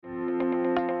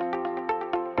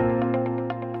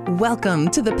Welcome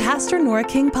to the Pastor Nora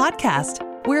King Podcast.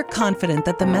 We're confident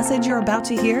that the message you're about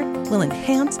to hear will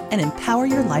enhance and empower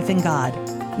your life in God.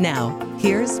 Now,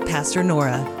 here's Pastor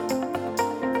Nora.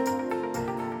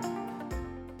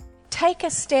 Take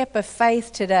a step of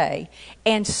faith today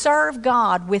and serve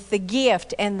God with the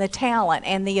gift and the talent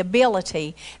and the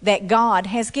ability that God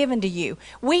has given to you.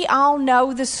 We all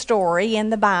know the story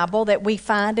in the Bible that we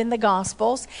find in the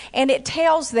Gospels, and it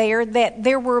tells there that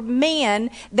there were men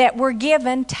that were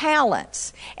given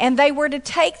talents, and they were to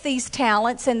take these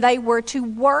talents and they were to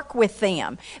work with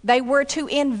them. They were to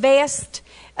invest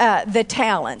the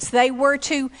talents. They were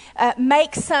to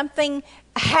make something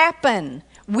happen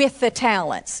with the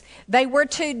talents. They were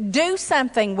to do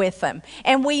something with them.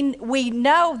 And we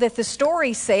know that the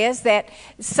story says that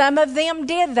some of them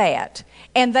did that.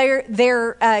 And their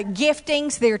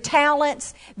giftings, their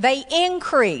talents, they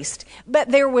increased. But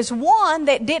there was one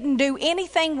that didn't do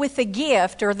anything with the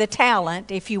gift or the talent,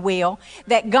 if you will,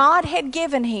 that God had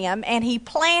given him, and he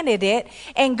planted it,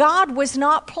 and God was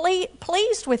not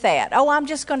pleased with that. Oh, I'm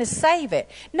just going to save it.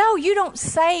 No, you don't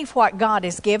save what God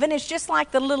has given. It's just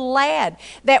like the little lad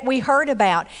that we heard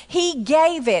about. He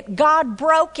gave it. God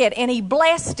broke it, and he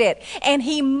blessed it, and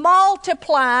he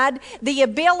multiplied the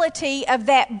ability of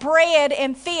that bread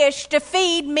and fish to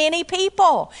feed many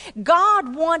people.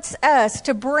 God wants us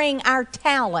to bring our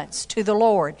talents to the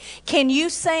Lord. Can you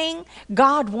sing?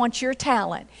 God wants your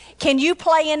talent. Can you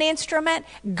play an instrument?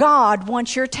 God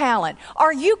wants your talent.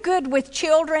 Are you good with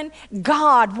children?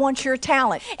 God wants your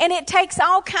talent. And it takes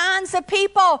all kinds of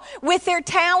people with their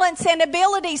talents and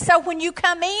abilities. So when you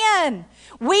come in,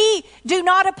 we do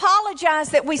not apologize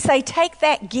that we say, take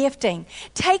that gifting,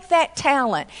 take that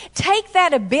talent, take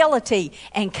that ability,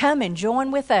 and come and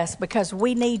join with us because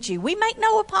we need you. We make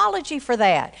no apology for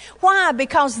that. Why?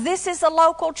 Because this is a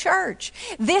local church.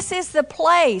 This is the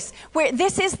place where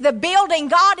this is the building.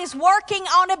 God is working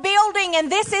on a building,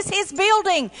 and this is his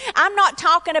building. I'm not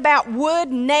talking about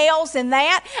wood, nails, and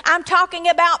that. I'm talking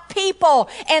about people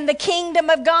and the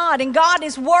kingdom of God, and God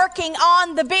is working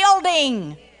on the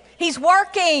building. He's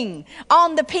working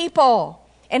on the people,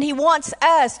 and he wants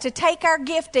us to take our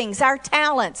giftings, our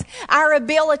talents, our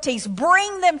abilities,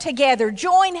 bring them together,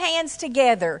 join hands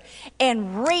together,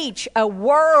 and reach a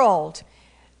world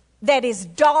that is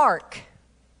dark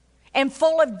and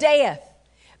full of death.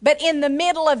 But in the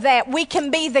middle of that, we can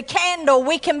be the candle,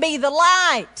 we can be the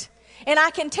light. And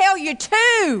I can tell you,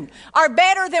 2 are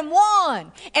better than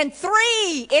 1, and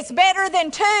 3 is better than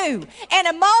 2, and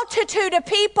a multitude of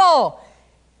people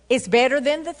is better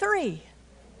than the 3.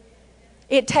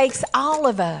 It takes all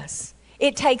of us.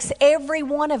 It takes every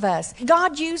one of us.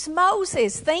 God used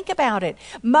Moses. Think about it.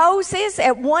 Moses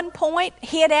at one point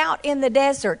hid out in the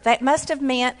desert. That must have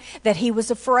meant that he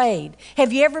was afraid.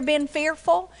 Have you ever been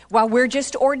fearful? Well, we're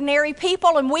just ordinary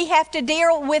people, and we have to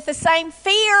deal with the same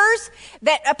fears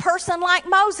that a person like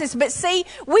Moses. But see,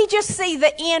 we just see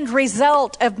the end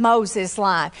result of Moses'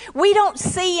 life. We don't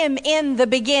see him in the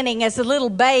beginning as a little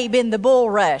babe in the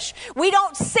bulrush. We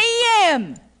don't see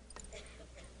him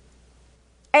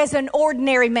as an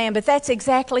ordinary man, but that's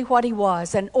exactly what he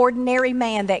was, an ordinary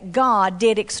man that God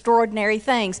did extraordinary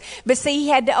things. But see, he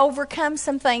had to overcome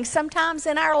some things. Sometimes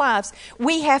in our lives,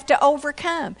 we have to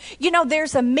overcome. You know,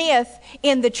 there's a myth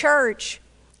in the church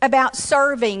about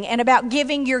serving and about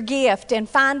giving your gift and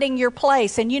finding your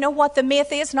place. And you know what the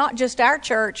myth is? Not just our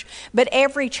church, but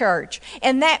every church.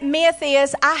 And that myth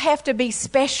is, I have to be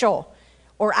special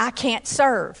or I can't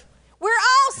serve. We're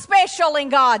all special in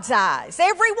God's eyes.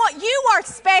 Everyone, you are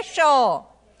special.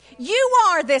 You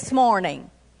are this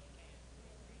morning.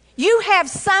 You have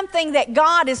something that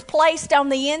God has placed on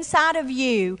the inside of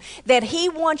you that he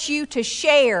wants you to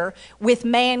share with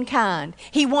mankind.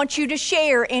 He wants you to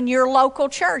share in your local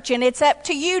church, and it's up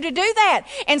to you to do that.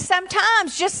 And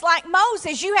sometimes, just like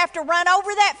Moses, you have to run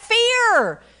over that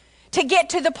fear to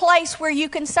get to the place where you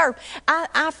can serve.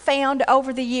 I found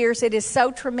over the years it is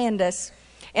so tremendous.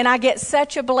 And I get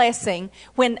such a blessing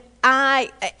when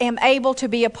I am able to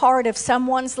be a part of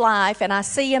someone's life and I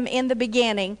see them in the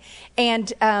beginning,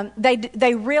 and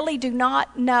they really do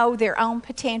not know their own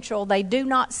potential. They do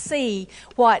not see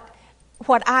what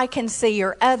I can see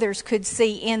or others could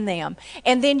see in them.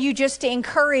 And then you just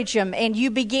encourage them, and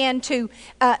you begin to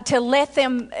let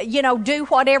them, do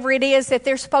whatever it is that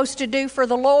they're supposed to do for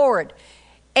the Lord.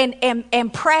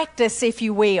 And practice, if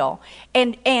you will,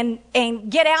 and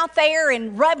get out there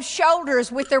and rub shoulders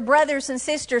with their brothers and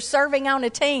sisters serving on a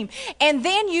team. And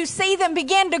then you see them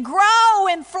begin to grow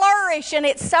and flourish, and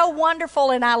it's so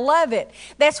wonderful, and I love it.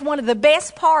 That's one of the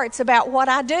best parts about what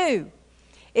I do,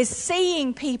 is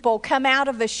seeing people come out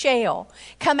of a shell,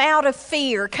 come out of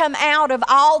fear, come out of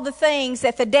all the things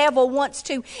that the devil wants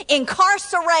to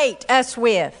incarcerate us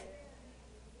with.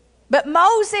 But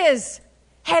Moses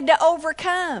had to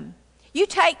overcome. You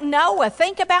take Noah,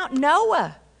 think about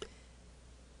Noah.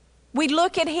 We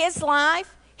look at his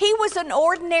life. He was an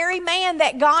ordinary man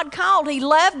that God called. He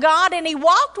loved God and he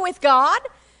walked with God.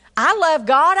 I love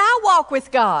God, I walk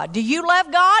with God. Do you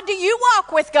love God? Do you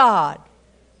walk with God?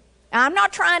 I'm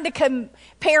not trying to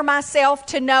compare myself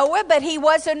to Noah, but he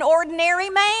was an ordinary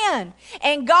man.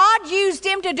 And God used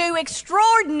him to do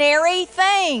extraordinary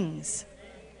things.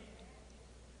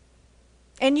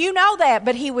 And you know that,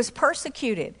 but he was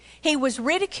persecuted. He was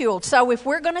ridiculed. So if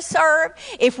we're going to serve,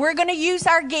 if we're going to use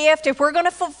our gift, if we're going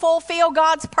to fulfill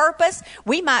God's purpose,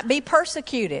 we might be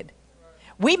persecuted.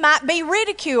 We might be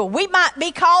ridiculed. We might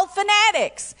be called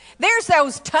fanatics. There's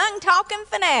those tongue-talking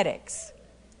fanatics.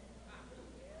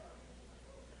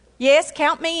 Yes,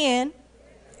 count me in.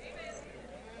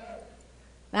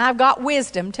 Now, I've got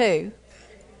wisdom too.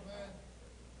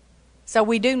 So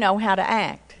we do know how to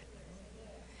act.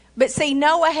 But see,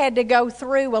 Noah had to go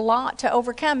through a lot to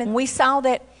overcome. And we saw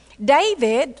that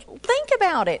David, think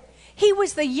about it. He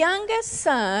was the youngest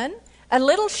son, a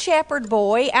little shepherd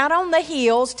boy out on the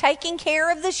hills taking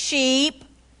care of the sheep.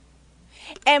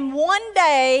 And one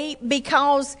day,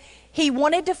 because he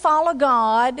wanted to follow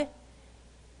God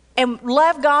and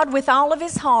love God with all of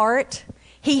his heart,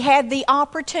 he had the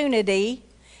opportunity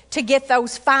to get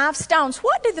those 5 stones.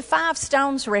 What do the 5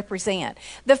 stones represent?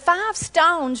 The 5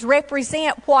 stones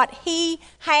represent what he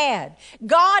had.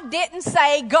 God didn't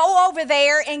say, go over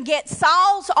there and get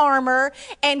Saul's armor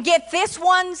and get this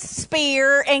one's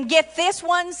spear and get this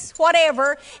one's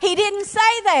whatever. He didn't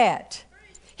say that.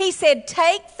 He said,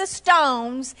 take the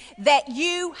stones that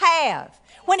you have.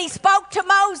 When he spoke to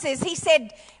Moses, he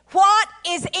said, what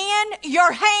is in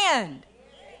your hand?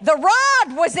 The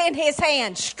rod was in his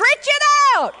hand. Stretch it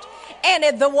out.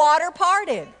 And the water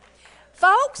parted.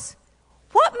 Folks,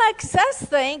 what makes us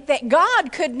think that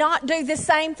God could not do the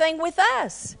same thing with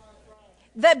us?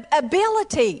 The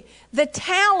ability, the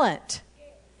talent,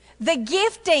 the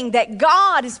gifting that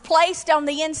God has placed on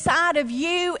the inside of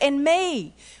you and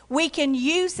me. We can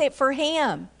use it for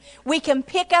Him. We can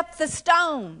pick up the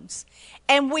stones.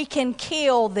 And we can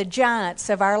kill the giants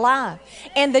of our life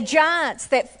and the giants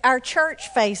that our church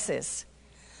faces.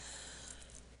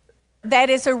 That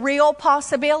is a real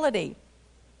possibility.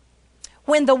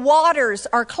 When the waters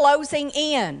are closing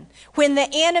in, when the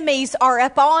enemies are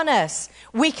upon us,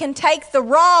 we can take the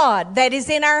rod that is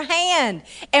in our hand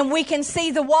and we can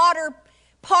see the water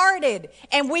parted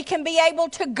and we can be able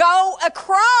to go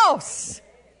across.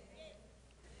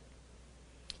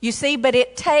 You see, but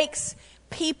it takes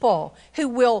people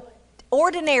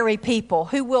ordinary people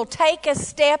who will take a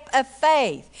step of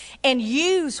faith and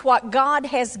use what God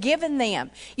has given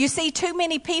them. You see, too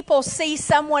many people see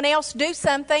someone else do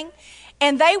something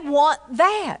and they want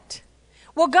that.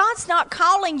 Well, God's not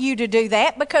calling you to do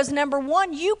that because, number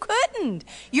one, you couldn't.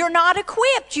 You're not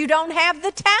equipped. You don't have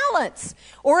the talents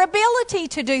or ability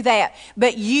to do that.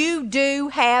 But you do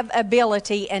have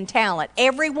ability and talent.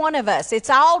 Every one of us. It's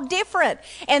all different.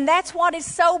 And that's what is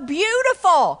so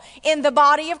beautiful in the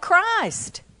body of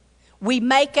Christ. We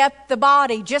make up the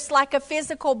body just like a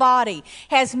physical body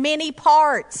has many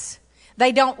parts.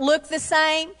 They don't look the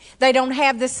same. They don't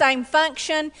have the same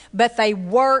function, but they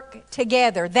work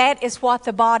together. That is what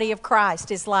the body of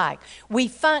Christ is like. We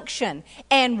function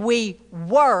and we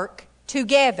work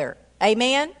together.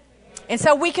 Amen? And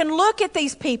so we can look at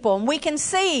these people and we can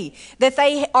see that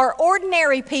they are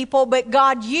ordinary people, but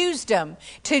God used them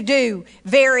to do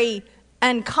very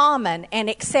uncommon and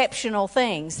exceptional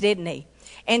things, didn't He?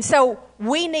 And so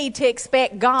we need to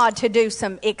expect God to do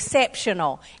some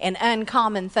exceptional and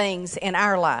uncommon things in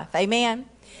our life. Amen?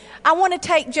 I want to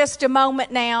take just a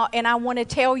moment now and I want to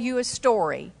tell you a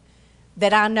story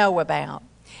that I know about.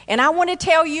 And I want to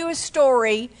tell you a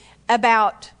story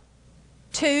about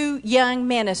 2 young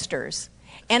ministers.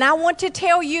 And I want to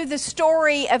tell you the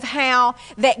story of how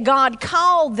that God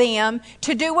called them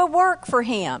to do a work for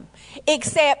Him.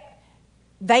 Except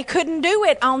they couldn't do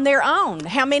it on their own.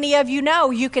 How many of you know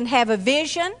you can have a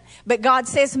vision, but God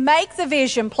says make the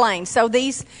vision plain. So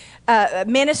these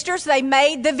ministers, they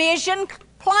made the vision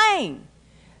plain.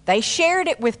 They shared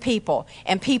it with people,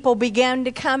 and people began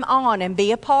to come on and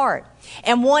be a part.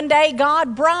 And one day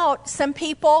God brought some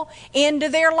people into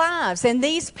their lives, and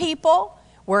these people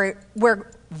were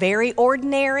very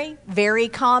ordinary, very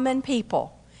common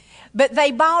people. But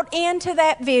they bought into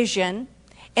that vision,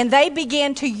 and they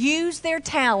began to use their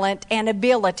talent and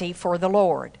ability for the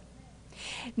Lord.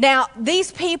 Now,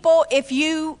 these people, if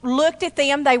you looked at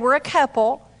them, they were a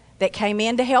couple that came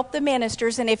in to help the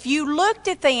ministers. And if you looked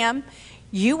at them,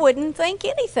 you wouldn't think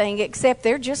anything except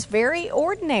they're just very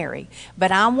ordinary.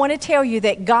 But I want to tell you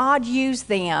that God used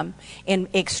them in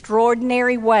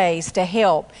extraordinary ways to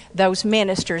help those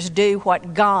ministers do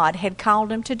what God had called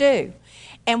them to do.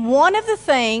 And one of the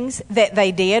things that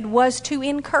they did was to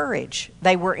encourage.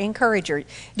 They were encouragers.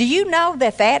 Do you know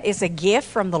that that is a gift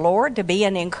from the Lord, to be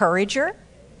an encourager?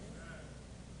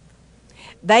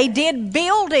 They did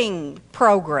building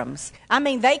programs. I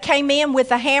mean, they came in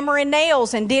with a hammer and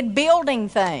nails and did building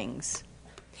things.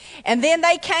 And then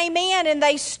they came in and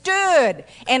they stood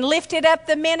and lifted up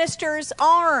the minister's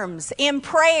arms in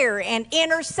prayer and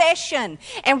intercession.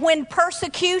 And when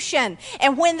persecution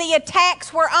and when the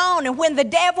attacks were on and when the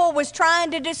devil was trying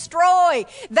to destroy,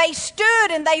 they stood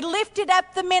and they lifted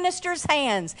up the minister's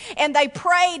hands and they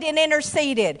prayed and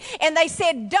interceded. And they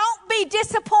said, don't be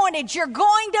disappointed. You're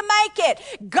going to make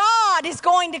it. God is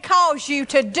going to cause you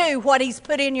to do what He's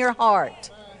put in your heart.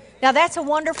 Now, that's a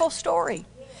wonderful story.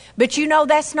 But you know,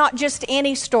 that's not just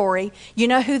any story. You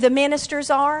know who the ministers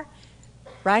are?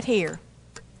 Right here.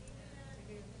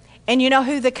 And you know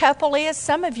who the couple is?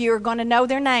 Some of you are going to know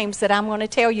their names that I'm going to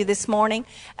tell you this morning.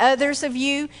 Others of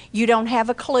you, you don't have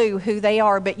a clue who they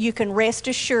are, but you can rest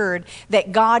assured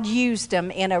that God used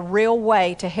them in a real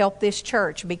way to help this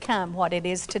church become what it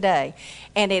is today.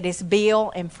 And it is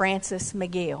Bill and Frances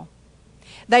McGill.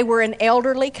 They were an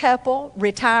elderly couple,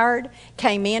 retired,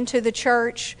 came into the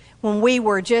church when we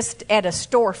were just at a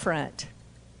storefront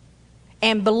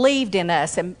and believed in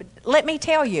us. And let me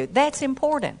tell you, that's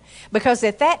important, because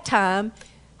at that time,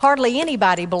 hardly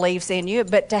anybody believes in you,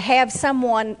 but to have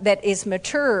someone that is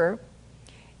mature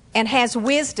and has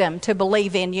wisdom to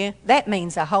believe in you, that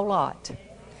means a whole lot.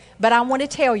 But I want to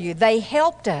tell you, they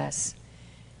helped us.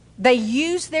 They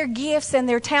used their gifts and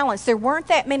their talents. There weren't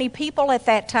that many people at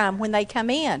that time when they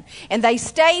come in. And they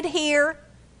stayed here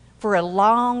for a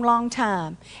long, long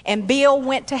time. And Bill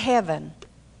went to heaven.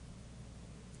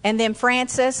 And then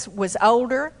Frances was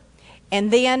older. And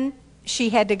then she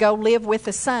had to go live with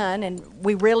the son. And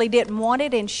we really didn't want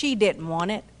it, and she didn't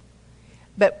want it.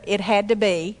 But it had to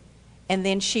be. And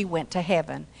then she went to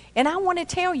heaven. And I want to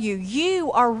tell you,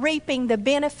 you are reaping the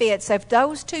benefits of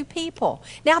those two people.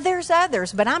 Now, there's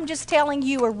others, but I'm just telling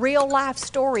you a real life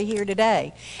story here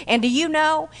today. And do you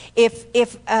know, if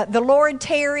the Lord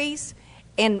tarries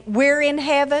and we're in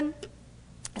heaven,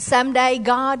 someday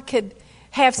God could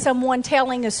have someone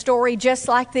telling a story just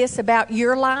like this about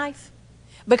your life,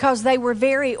 because they were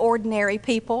very ordinary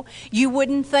people. You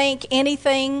wouldn't think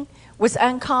anything was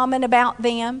uncommon about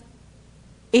them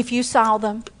if you saw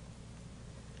them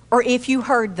or if you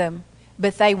heard them,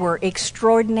 but they were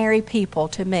extraordinary people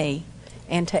to me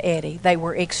and to Eddie. They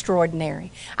were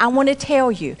extraordinary. I want to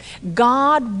tell you,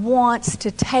 God wants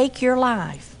to take your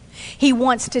life. He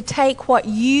wants to take what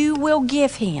you will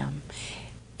give Him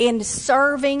in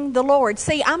serving the Lord.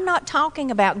 See, I'm not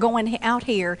talking about going out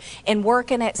here and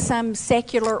working at some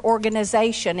secular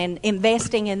organization and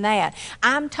investing in that.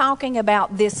 I'm talking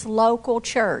about this local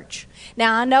church.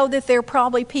 Now, I know that there are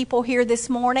probably people here this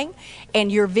morning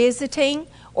and you're visiting,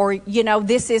 or, you know,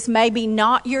 this is maybe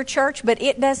not your church, but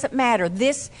it doesn't matter.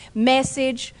 This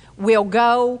message will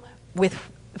go with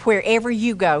wherever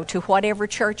you go, to whatever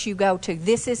church you go to.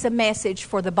 This is a message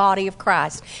for the body of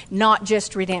Christ, not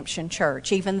just Redemption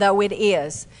Church, even though it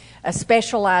is a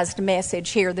specialized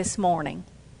message here this morning.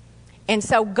 And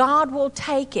so God will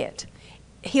take it.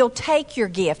 He'll take your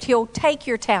gift. He'll take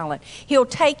your talent. He'll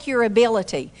take your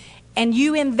ability. And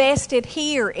you invest it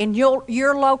here in your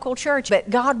local church. But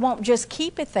God won't just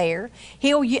keep it there.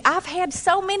 I've had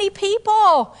so many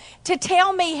people to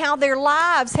tell me how their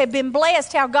lives have been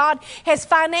blessed, how God has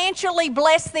financially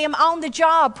blessed them on the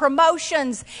job,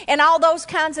 promotions, and all those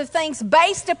kinds of things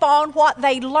based upon what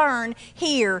they learn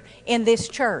here in this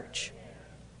church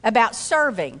about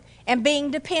serving and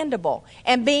being dependable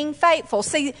and being faithful.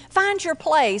 See, Find Your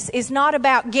Place is not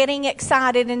about getting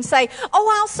excited and say,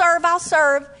 oh, I'll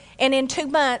serve. And in 2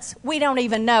 months, we don't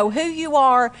even know who you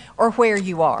are or where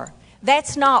you are.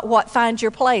 That's not what Find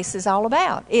Your Place is all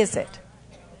about, is it?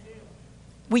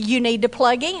 You need to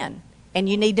plug in, and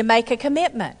you need to make a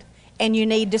commitment, and you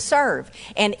need to serve.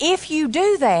 And if you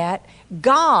do that,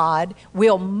 God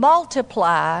will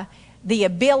multiply the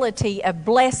ability of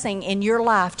blessing in your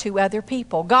life to other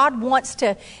people. God wants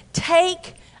to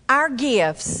take our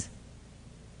gifts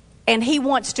and He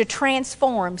wants to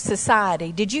transform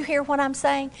society. Did you hear what I'm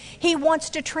saying? He wants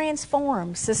to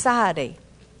transform society.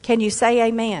 Can you say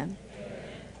amen? Amen.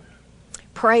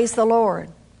 Praise the Lord.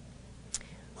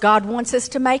 God wants us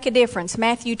to make a difference.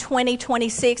 Matthew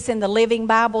 20:26 in the Living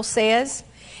Bible says,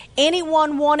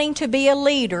 anyone wanting to be a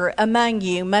leader among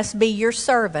you must be your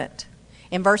servant.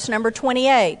 In verse number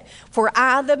 28, for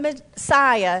I, the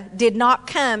Messiah, did not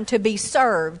come to be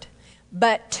served,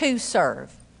 but to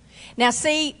serve. Now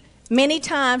see, many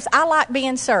times I like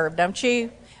being served, don't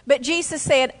you? But Jesus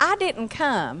said, I didn't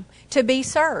come to be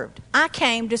served. I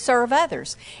came to serve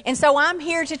others. And so I'm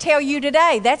here to tell you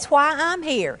today, that's why I'm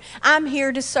here. I'm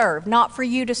here to serve, not for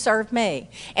you to serve me.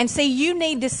 And see, you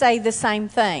need to say the same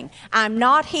thing. I'm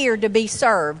not here to be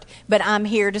served, but I'm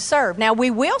here to serve. Now,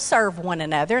 we will serve one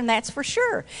another, and that's for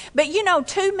sure. But you know,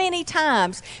 too many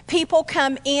times people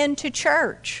come into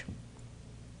church.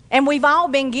 And we've all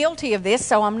been guilty of this,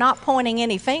 so I'm not pointing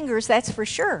any fingers, that's for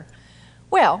sure.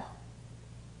 Well,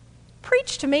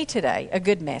 preach to me today a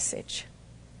good message.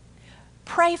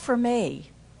 Pray for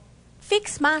me.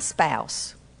 Fix my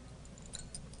spouse.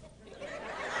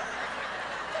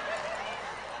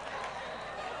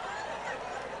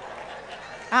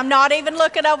 I'm not even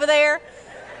looking over there.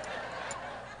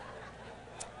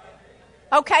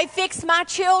 Okay, fix my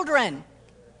children.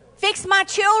 Fix my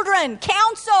children.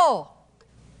 Counsel.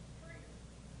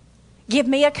 Give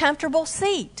me a comfortable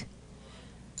seat.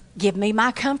 Give me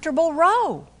my comfortable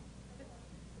row.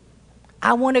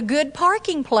 I want a good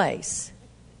parking place.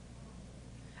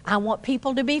 I want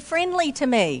people to be friendly to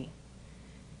me.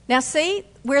 Now see,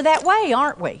 we're that way,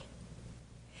 aren't we?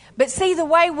 But see, the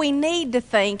way we need to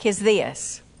think is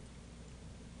this.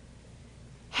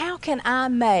 How can I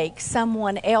make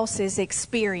someone else's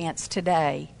experience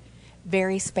today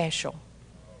very special?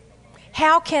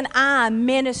 How can I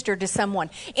minister to someone?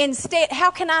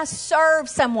 How can I serve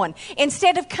someone?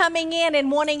 Instead of coming in and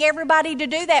wanting everybody to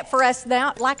do that for us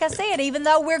now, like I said, even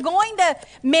though we're going to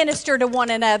minister to one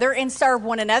another and serve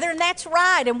one another, and that's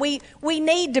right, and we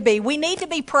need to be. We need to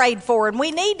be prayed for, and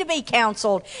we need to be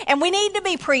counseled, and we need to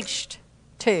be preached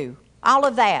to. All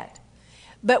of that.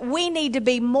 But we need to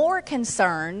be more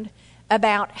concerned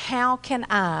about how can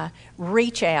I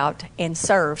reach out and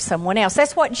serve someone else.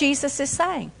 That's what Jesus is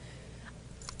saying.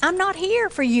 I'm not here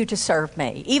for you to serve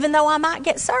me, even though I might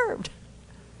get served.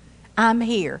 I'm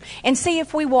here. And see,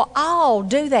 if we will all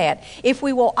do that, if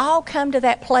we will all come to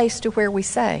that place to where we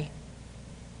say,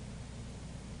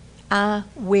 I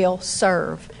will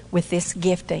serve with this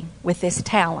gifting, with this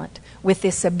talent, with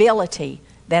this ability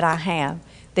that I have,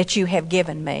 that you have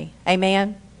given me.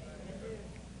 Amen?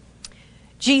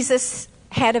 Jesus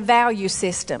had a value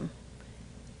system.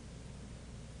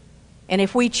 And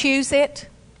if we choose it,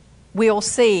 we'll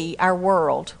see our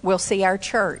world, we'll see our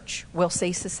church, we'll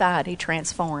see society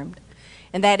transformed.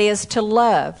 And that is to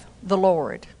love the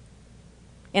Lord.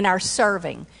 In our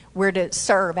serving, we're to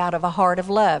serve out of a heart of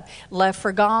love. Love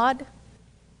for God,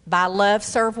 by love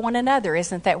serve one another.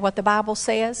 Isn't that what the Bible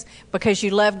says? Because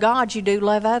you love God, you do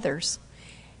love others.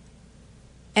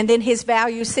 And then his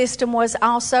value system was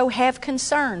also have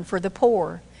concern for the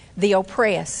poor, the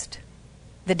oppressed,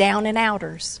 the down and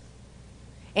outers.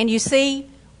 And you see,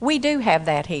 we do have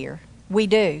that here. We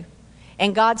do.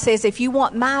 And God says, if you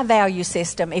want my value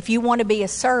system, if you want to be a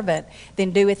servant,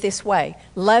 then do it this way.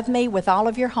 Love me with all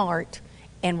of your heart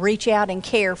and reach out and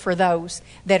care for those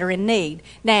that are in need.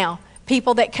 Now,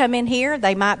 people that come in here,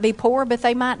 they might be poor, but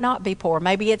they might not be poor.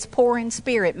 Maybe it's poor in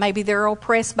spirit. Maybe they're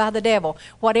oppressed by the devil.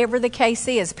 Whatever the case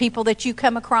is, people that you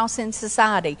come across in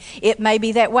society, it may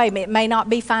be that way. It may not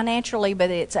be financially, but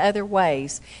it's other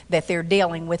ways that they're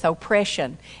dealing with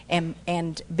oppression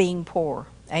and being poor.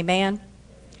 Amen?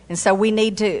 And so we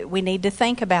need to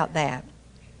think about that.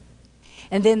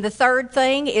 And then the third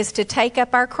thing is to take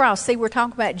up our cross. See, we're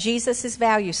talking about Jesus'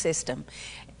 value system.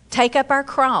 Take up our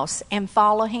cross and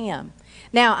follow him.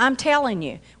 Now, I'm telling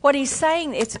you, what he's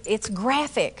saying, it's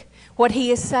graphic, what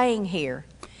he is saying here.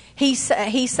 He's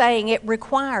saying it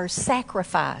requires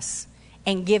sacrifice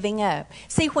and giving up.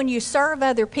 See, when you serve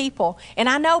other people, and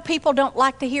I know people don't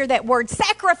like to hear that word,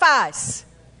 sacrifice.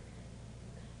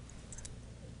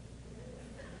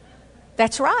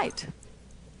 That's right.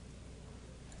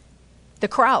 The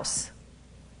cross.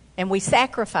 And we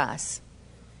sacrifice.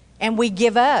 And we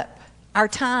give up our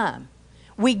time.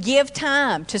 We give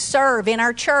time to serve in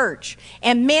our church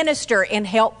and minister and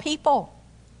help people.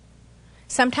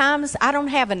 Sometimes I don't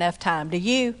have enough time. Do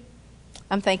you?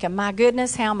 I'm thinking, my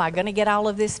goodness, how am I going to get all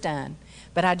of this done?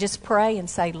 But I just pray and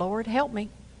say, Lord, help me.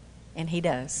 And he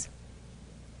does.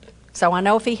 So I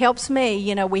know if he helps me,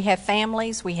 you know, we have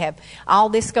families, we have all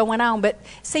this going on. But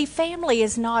see, family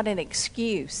is not an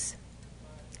excuse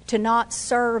to not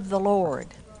serve the Lord.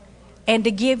 and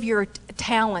to give your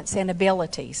talents and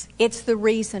abilities. It's the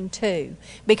reason too,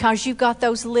 because you've got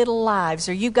those little lives,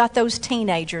 or you've got those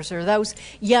teenagers or those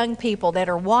young people that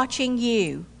are watching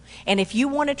you. And if you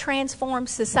want to transform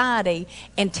society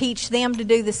and teach them to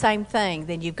do the same thing,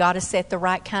 then you've got to set the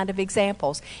right kind of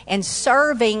examples. And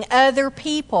serving other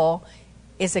people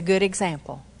is a good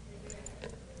example.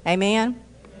 Amen?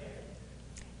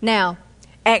 Now,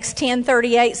 Acts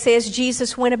 10:38 says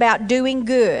Jesus went about doing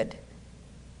good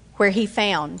where he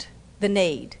found the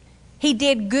need. He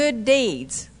did good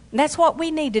deeds. And that's what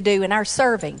we need to do in our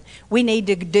serving. We need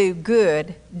to do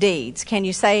good deeds. Can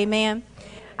you say amen?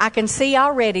 I can see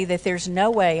already that there's no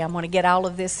way I'm going to get all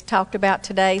of this talked about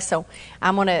today, so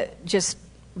I'm going to just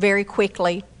very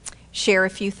quickly share a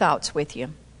few thoughts with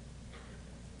you.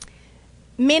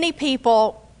 Many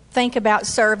people think about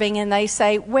serving and they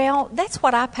say, well, that's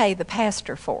what I pay the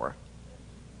pastor for.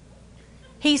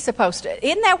 He's supposed to.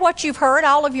 Isn't that what you've heard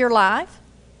all of your life?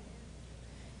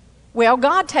 Well,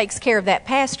 God takes care of that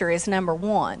pastor is number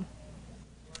one.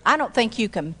 I don't think you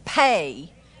can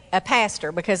pay a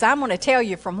pastor, because I'm going to tell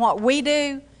you from what we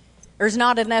do, there's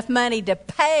not enough money to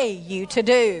pay you to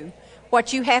do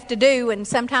what you have to do, and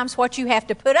sometimes what you have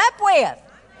to put up with.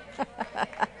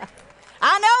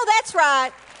 I know that's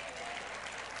right.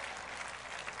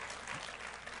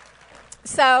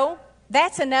 So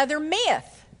that's another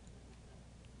myth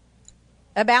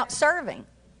about serving.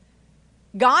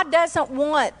 God doesn't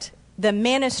want the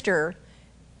minister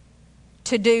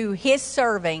to do his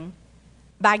serving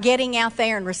by getting out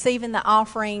there and receiving the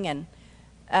offering and,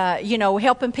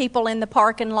 helping people in the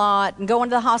parking lot and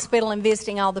going to the hospital and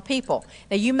visiting all the people.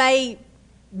 Now, you may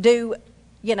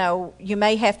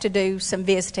have to do some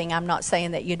visiting. I'm not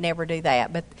saying that you'd never do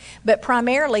that, but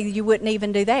primarily you wouldn't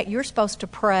even do that. You're supposed to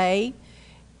pray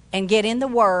and get in the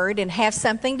Word and have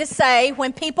something to say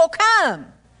when people come,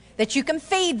 that you can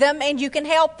feed them and you can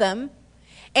help them.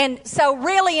 And so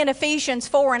really in Ephesians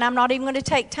 4, and I'm not even going to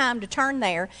take time to turn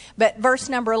there, but verse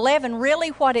number 11,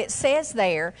 really what it says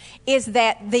there is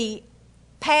that the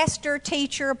pastor,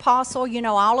 teacher, apostle,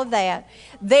 all of that,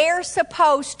 they're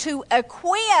supposed to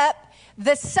equip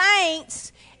the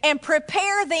saints and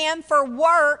prepare them for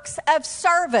works of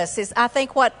service, is I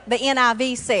think what the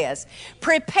NIV says.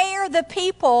 Prepare the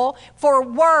people for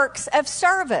works of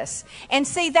service. And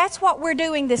see, that's what we're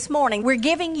doing this morning. We're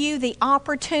giving you the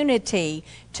opportunity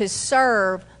to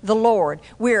serve the Lord.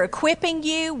 We're equipping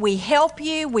you, we help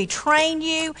you, we train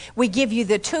you, we give you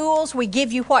the tools, we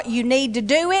give you what you need to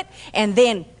do it, and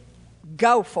then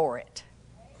go for it.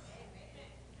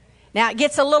 Now, it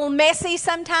gets a little messy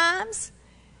sometimes,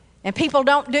 and people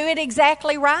don't do it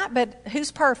exactly right, but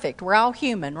who's perfect? We're all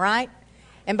human, right?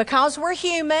 And because we're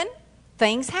human,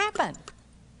 things happen.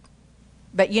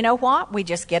 But you know what? We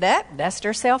just get up, dust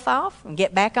ourselves off, and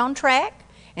get back on track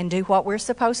and do what we're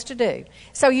supposed to do.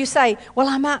 So you say, well,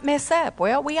 I might mess up.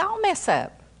 Well, we all mess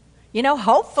up.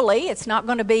 Hopefully it's not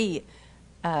going to be,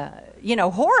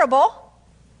 horrible.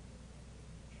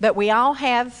 But we all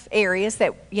have areas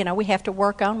that, we have to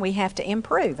work on, we have to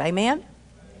improve. Amen?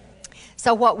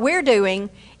 So what we're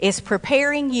doing is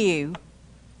preparing you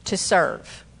to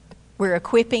serve. We're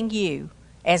equipping you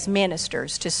as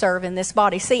ministers to serve in this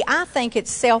body. See, I think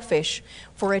it's selfish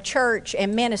for a church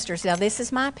and ministers, now this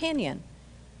is my opinion,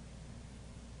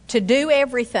 to do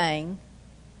everything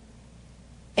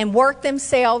and work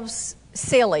themselves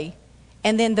silly,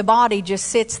 and then the body just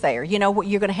sits there. You're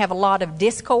going to have a lot of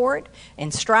discord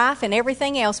and strife and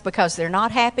everything else because they're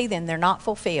not happy, then they're not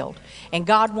fulfilled. And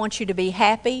God wants you to be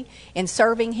happy in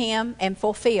serving Him and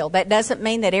fulfilled. That doesn't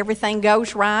mean that everything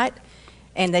goes right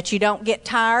and that you don't get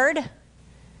tired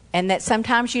and that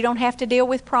sometimes you don't have to deal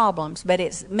with problems, but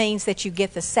it means that you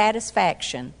get the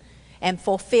satisfaction and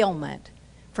fulfillment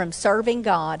from serving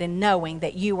God and knowing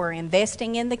that you are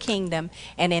investing in the kingdom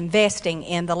and investing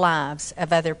in the lives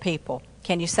of other people.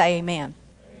 Can you say amen?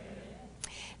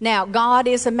 Now, God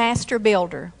is a master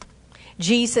builder.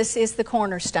 Jesus is the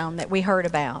cornerstone that we heard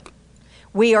about.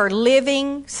 We are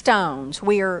living stones.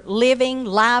 We are living,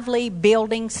 lively,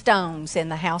 building stones in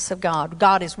the house of God.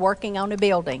 God is working on a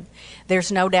building.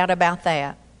 There's no doubt about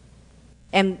that.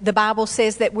 And the Bible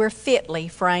says that we're fitly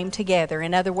framed together.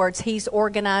 In other words, He's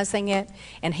organizing it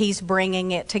and He's bringing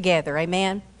it together.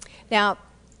 Amen? Now,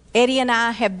 Eddie and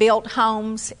I have built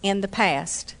homes in the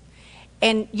past.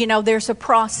 And, there's a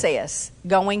process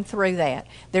going through that.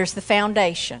 There's the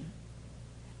foundation.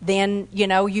 Then,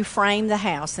 you frame the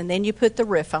house and then you put the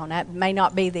roof on. That may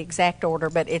not be the exact order,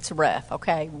 but it's rough,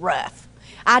 okay? Rough.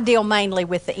 I deal mainly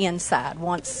with the inside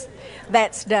once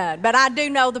that's done. But I do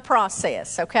know the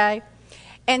process, okay?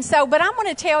 And so, but I'm going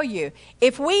to tell you,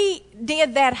 if we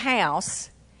did that house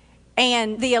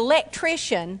and the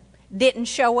electrician didn't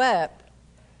show up,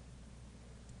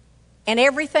 and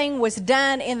everything was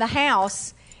done in the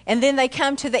house, and then they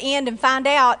come to the end and find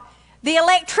out the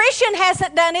electrician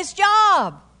hasn't done his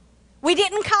job. We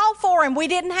didn't call for him. We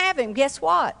didn't have him. Guess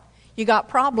what? You got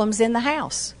problems in the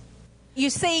house.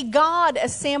 You see, God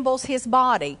assembles His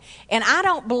body, and I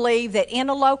don't believe that in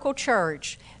a local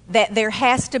church that there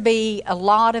has to be a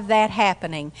lot of that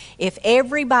happening if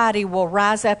everybody will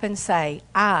rise up and say,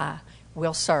 I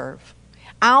will serve.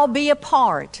 I'll be a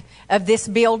part of this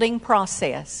building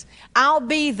process. I'll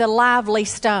be the lively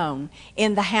stone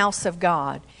in the house of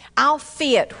God. I'll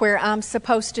fit where I'm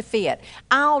supposed to fit.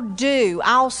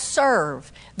 I'll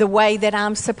serve the way that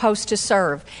I'm supposed to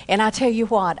serve. And I tell you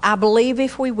what, I believe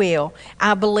if we will,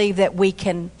 I believe that we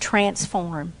can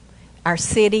transform our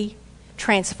city,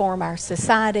 transform our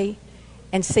society,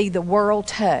 and see the world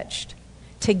touched.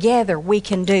 Together we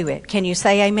can do it. Can you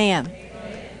say amen? Amen.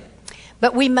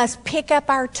 But we must pick up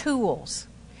our tools.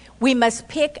 We must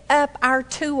pick up our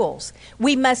tools.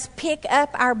 We must pick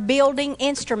up our building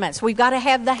instruments. We've got to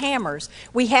have the hammers.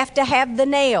 We have to have the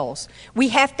nails. We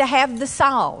have to have the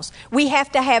saws. We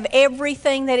have to have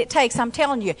everything that it takes. I'm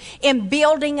telling you, in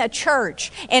building a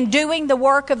church and doing the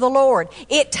work of the Lord,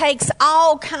 it takes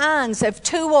all kinds of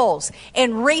tools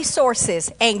and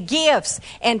resources and gifts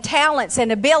and talents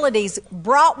and abilities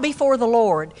brought before the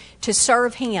Lord to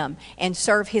serve Him and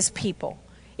serve His people.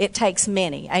 It takes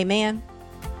many. Amen?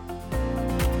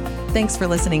 Thanks for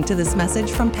listening to this message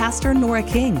from Pastor Nora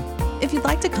King. If you'd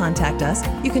like to contact us,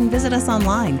 you can visit us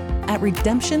online at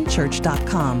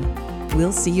redemptionchurch.com.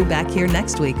 We'll see you back here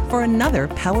next week for another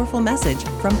powerful message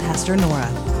from Pastor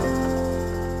Nora.